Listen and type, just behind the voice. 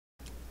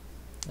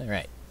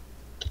Alright.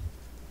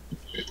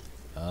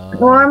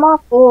 Well, I'm all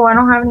full. I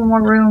don't have any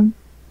more room.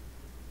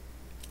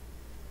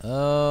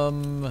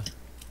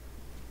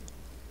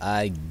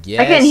 I guess.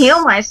 I can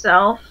heal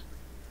myself.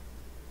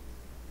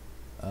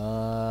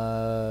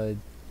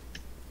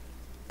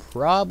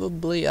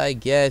 Probably, I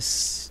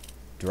guess,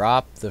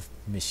 drop the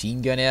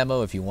machine gun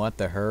ammo if you want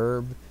the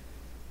herb.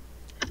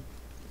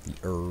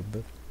 The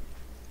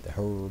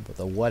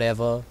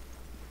whatever.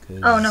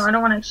 Oh no, I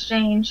don't want to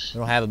exchange. I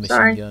don't have a machine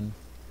Sorry. gun.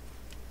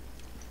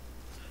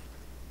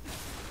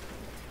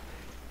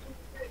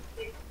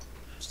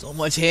 So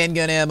much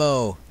handgun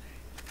ammo.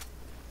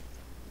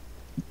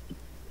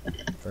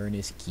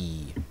 Furnace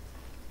key.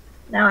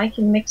 Now I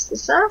can mix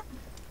this up.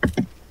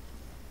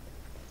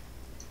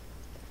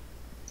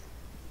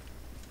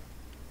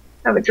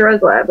 I have a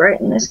drug lab right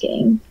in this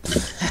game.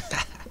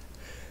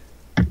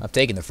 I'm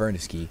taking the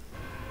furnace key.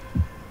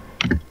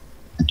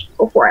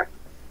 Go for it.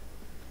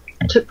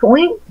 To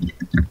point.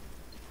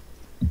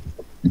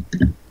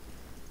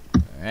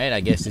 Alright, I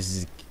guess this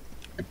is...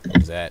 What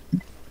was that?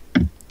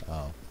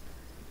 Oh.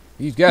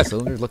 These gas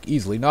cylinders look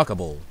easily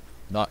knockable.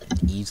 Not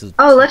easily...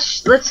 Oh,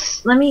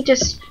 let me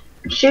just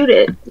shoot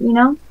it, you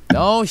know?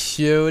 Don't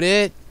shoot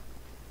it!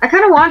 I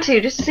kind of want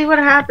to, just to see what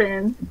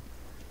happens.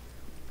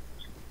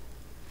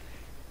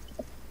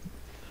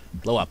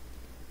 Blow up.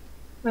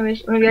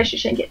 Maybe I should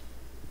shank it.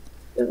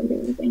 Doesn't do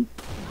anything.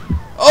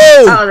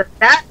 Oh! Oh,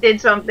 that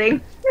did something.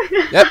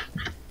 Yep.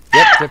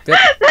 Yep.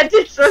 That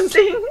did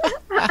something.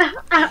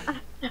 I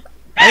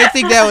didn't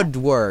think that would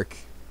work.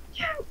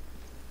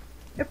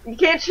 You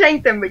can't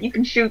shank them, but you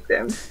can shoot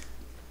them.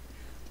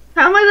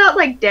 How am I not,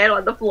 like, dead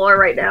on the floor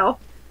right now?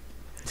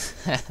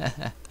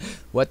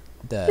 What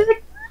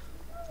the...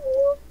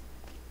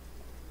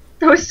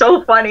 That was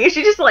so funny.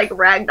 She just, like,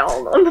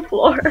 ragdolled on the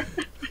floor.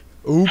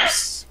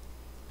 Oops.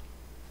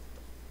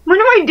 What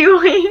am I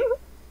doing?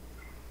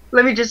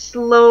 Let me just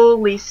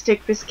slowly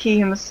stick this key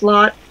in the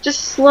slot.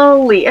 Just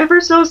slowly, ever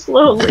so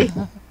slowly.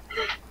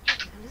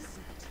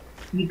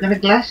 You got a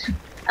glass?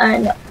 I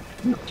know.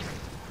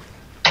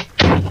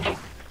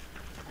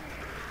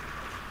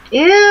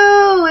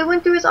 Ew, it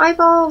went through his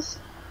eyeballs.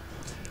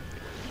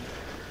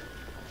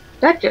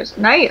 That just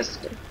nice.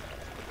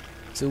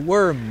 It's a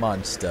worm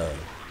monster.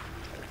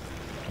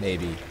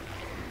 Maybe. I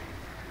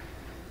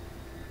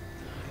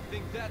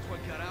think that's what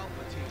got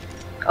Alpha Team.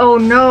 Oh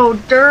no,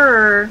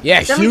 Durr.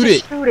 Yeah, Let me shoot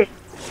just it.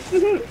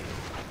 Shoot it.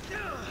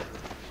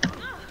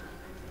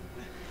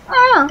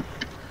 Ah.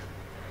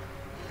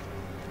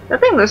 That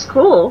thing looks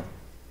cool.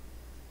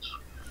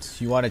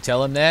 You want to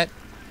tell him that?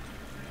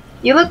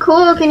 You look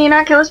cool. Can you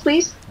not kill us,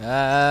 please?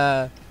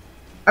 Uh,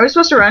 Are we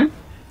supposed to run?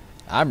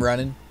 I'm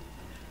running.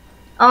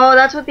 Oh,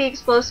 that's what the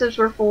explosives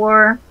were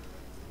for.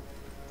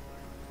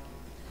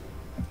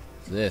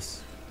 What's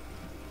this?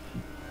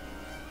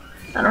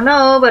 I don't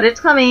know, but it's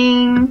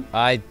coming.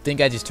 I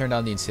think I just turned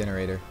on the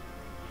incinerator.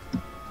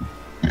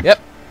 Yep.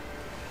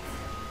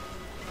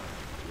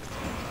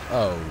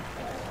 Oh.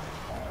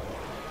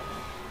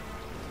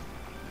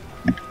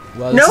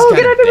 Well, this No, is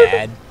get kind out of of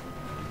bad.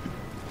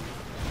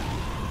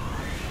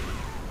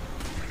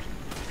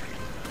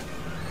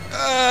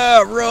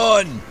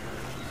 Run!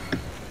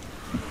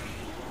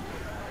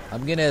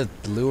 I'm gonna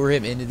lure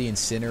him into the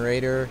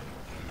incinerator.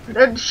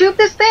 Shoot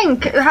this thing.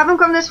 Have him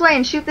come this way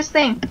and shoot this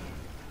thing.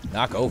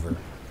 Knock over.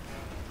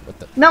 What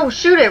the? No,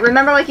 shoot it.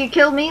 Remember like you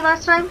killed me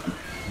last time?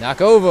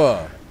 Knock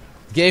over!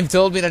 The game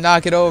told me to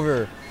knock it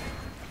over.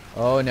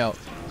 Oh no.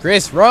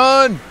 Chris,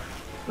 run!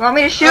 You want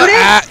me to shoot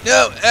it?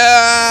 No!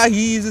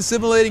 He's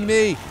assimilating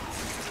me!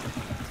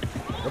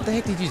 What the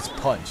heck did you just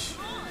punch?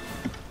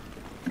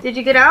 Did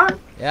you get out?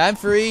 Yeah, I'm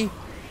free.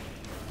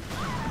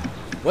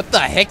 What the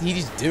heck did he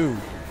just do?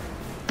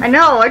 I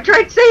know. I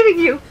tried saving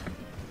you.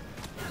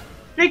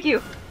 Thank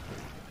you.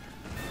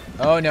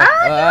 Oh no.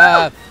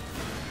 Ah,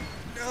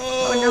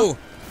 No!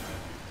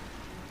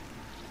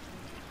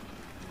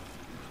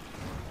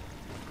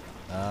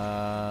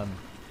 Oh,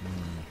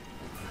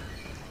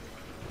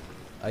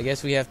 I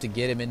guess we have to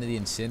get him into the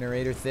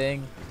incinerator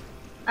thing.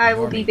 I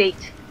will Ignore be me.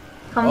 bait.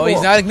 Come Oh, he's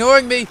forth. not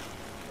ignoring me!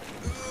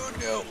 Oh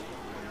no.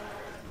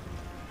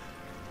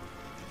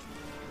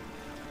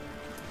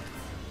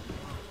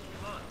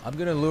 I'm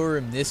gonna lure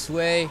him this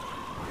way,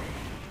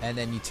 and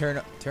then you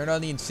turn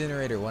on the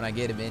incinerator when I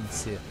get him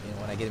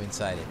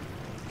inside it.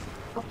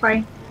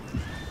 Okay.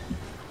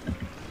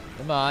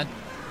 Come on,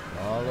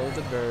 follow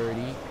the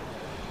birdie.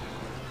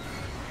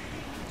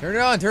 Turn it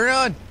on! Turn it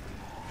on!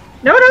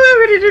 No.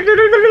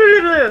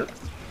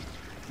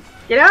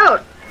 Get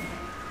out.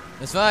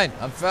 It's fine.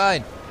 I'm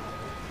fine.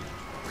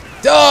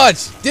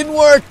 Dodge! Didn't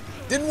work!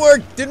 Didn't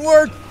work! Didn't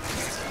work!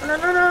 No,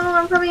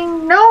 I'm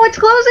coming. No, it's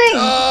closing.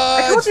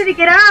 I told you to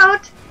get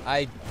out.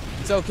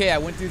 It's okay. I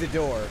went through the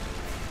door.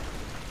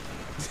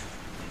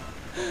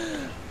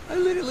 I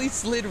literally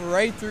slid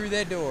right through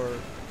that door.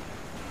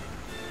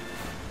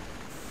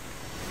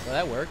 Well,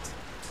 that worked.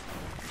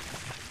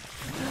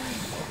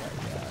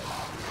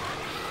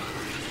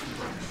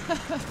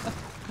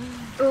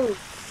 Ooh.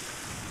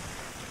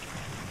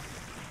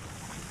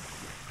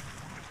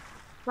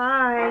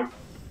 Bye.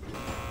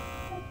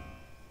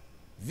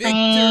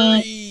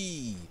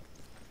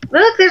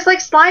 there's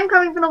like slime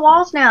coming from the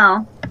walls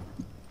now.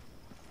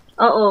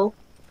 Uh-oh.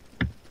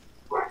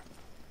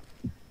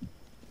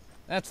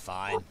 That's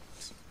fine.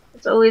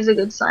 It's always a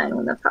good sign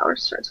when the power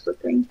starts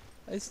flipping.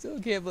 I still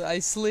can't believe I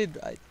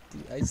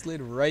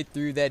slid right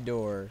through that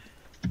door.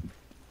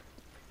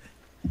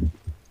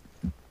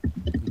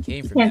 We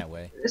came from that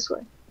way. This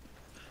way.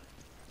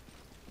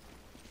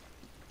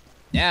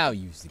 Now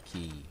use the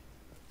key.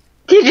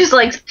 You just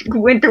like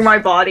went through my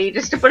body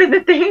just to put in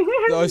the thing.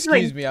 Oh, excuse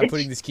like, me, I'm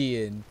putting this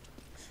key in.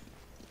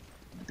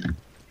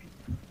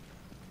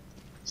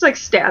 Just like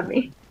stab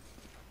me.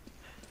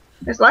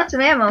 There's lots of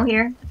ammo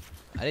here.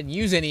 I didn't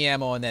use any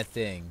ammo on that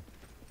thing.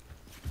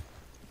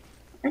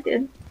 I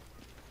did.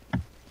 I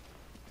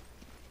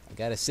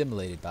got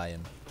assimilated by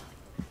him.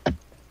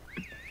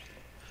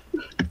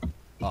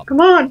 Oh.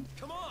 Come on!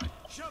 Come on,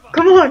 Sheva.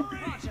 Come on!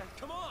 Roger.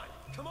 Come on,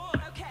 come on.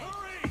 Okay.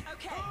 Hurry.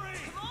 Okay. Hurry.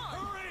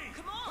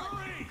 Come on.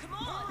 Hurry. Come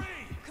on.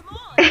 Hurry. Come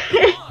on.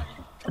 Hurry.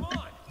 Come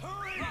on. Come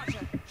on. Hurry.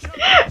 Roger.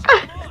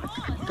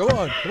 Sheva, Come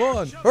on, come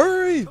on,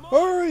 hurry,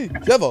 hurry!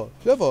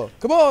 Sheva,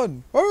 come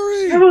on,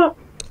 hurry! Sheva!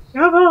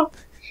 Sheva!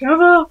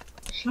 Sheva!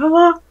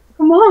 Sheva!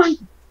 Come on!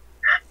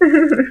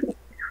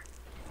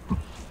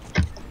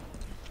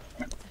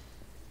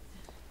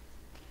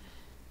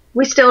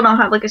 We still don't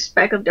have like a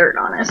speck of dirt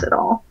on us at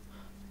all.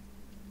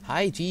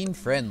 Hygiene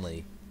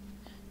friendly.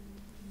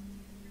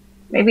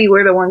 Maybe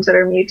we're the ones that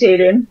are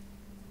mutated.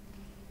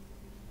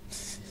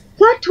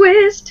 Plot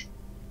twist!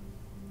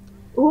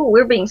 Ooh,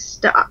 we're being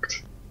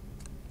stalked.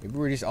 Maybe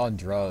we're just on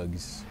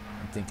drugs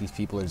and think these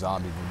people are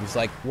zombies. We're just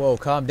like, whoa,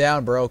 calm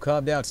down, bro,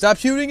 calm down. Stop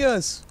shooting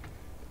us!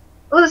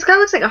 Oh, this guy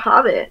looks like a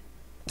hobbit.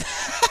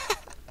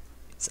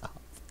 It's a-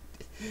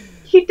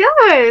 He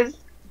does!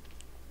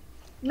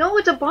 No,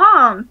 it's a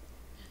bomb.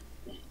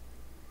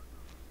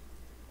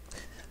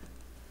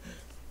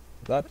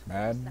 That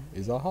man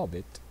is a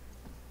hobbit.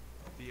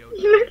 Theo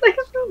You look like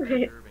a still got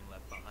hobbit. Irving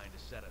left behind to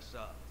set us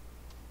up.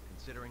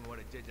 Considering what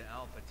it did to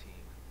Alpha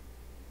Team,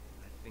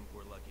 I think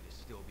we're lucky to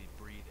still be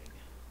breathing.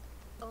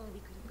 Only we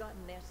could have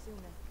gotten there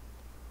sooner.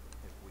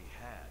 If we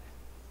had,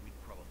 we'd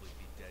probably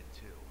be dead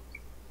too.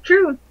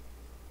 True.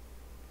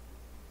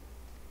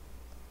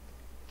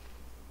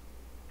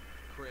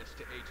 Chris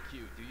to HQ,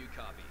 do you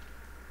copy?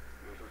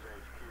 This is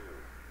HQ.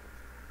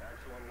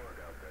 Excellent work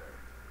out there.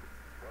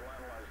 We'll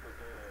analyze the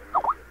data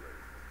immediately.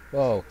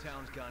 Whoa,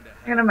 Town's gone to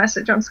I got a hell.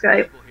 message on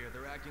Skype. People here,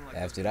 they're acting like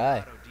As the did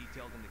I. bravado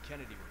detailed in the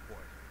Kennedy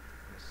report.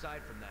 And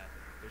aside from that,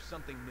 there's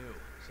something new,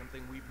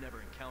 something we've never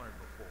encountered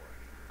before.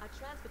 Our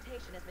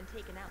transportation has been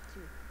taken out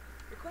too.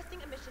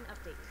 Requesting a mission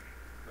update.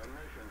 The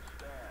mission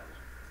stands.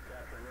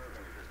 Capturing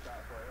Irving is your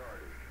top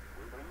priority.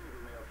 We believe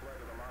he may have fled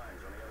to the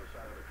mines on the other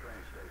side of the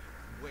train station.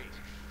 Wait,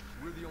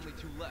 we're the only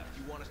two left.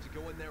 You want us to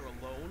go in there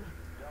alone?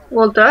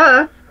 Well,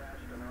 duh.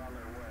 Dispatched and are on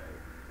their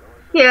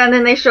way. Yeah, and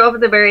then they show up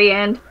at the very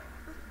end.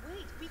 But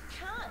wait, we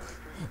can't.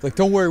 like,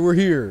 don't worry, we're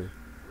here.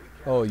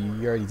 Oh,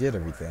 you already did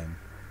everything.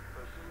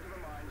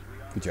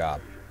 Good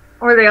job.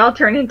 Or they all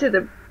turn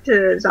into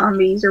to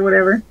zombies or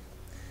whatever.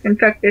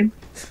 Infected.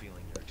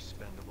 Feeling you're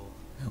expendable.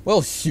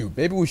 Well, shoot,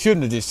 maybe we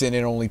shouldn't have just sent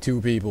in only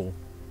 2 people.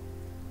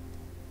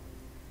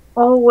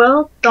 Oh,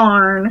 well,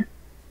 darn.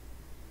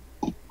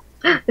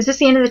 Is this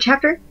the end of the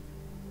chapter?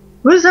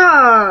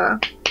 Huzzah!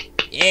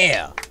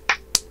 Yeah!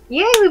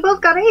 Yay, we both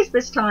got A's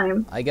this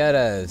time. I got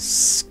a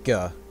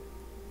ska.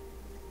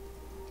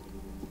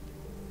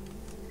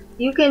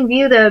 You can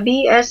view the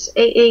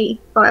BSAA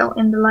file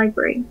in the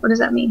library. What does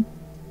that mean?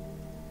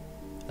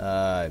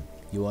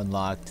 You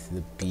unlocked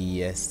the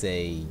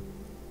BSA,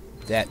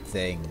 that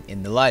thing,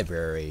 in the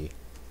library.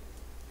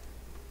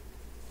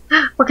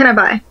 What can I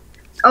buy?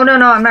 Oh, no,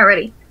 I'm not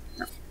ready.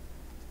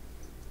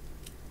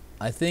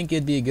 I think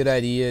it'd be a good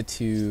idea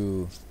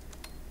to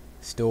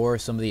store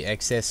some of the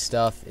excess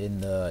stuff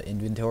in the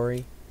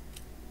inventory.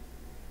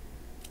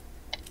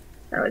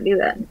 How do I do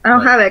that? I don't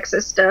What? have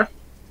excess stuff.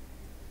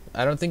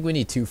 I don't think we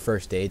need 2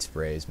 first aid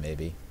sprays,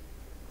 maybe.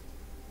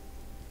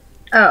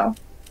 Oh.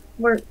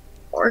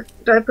 Or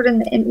do I put in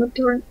the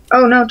inventory?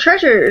 Oh, no,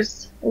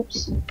 treasures.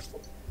 Oops.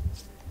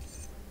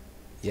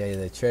 Yeah,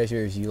 the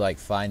treasures, you like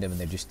find them and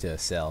they're just to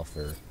sell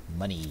for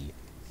money.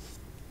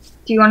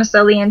 Do you want to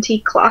sell the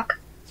antique clock?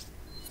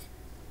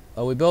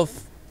 Oh, we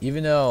both,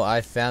 even though I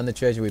found the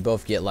treasure, we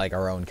both get like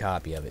our own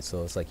copy of it.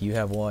 So it's like you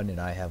have one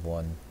and I have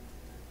one.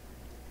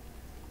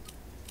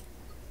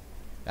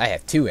 I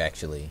have 2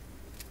 actually.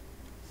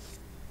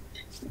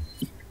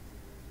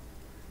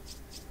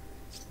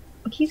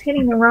 I keep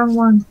hitting the wrong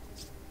one.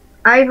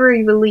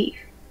 Ivory relief.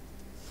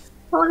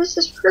 Oh, this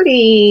is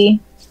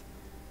pretty.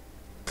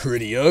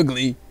 Pretty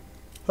ugly.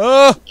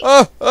 Ah,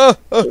 ah, ah,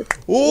 ah.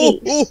 Ooh,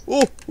 ooh,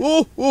 ooh,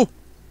 ooh, ooh.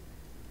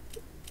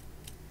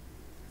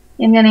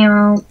 And then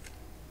ammo.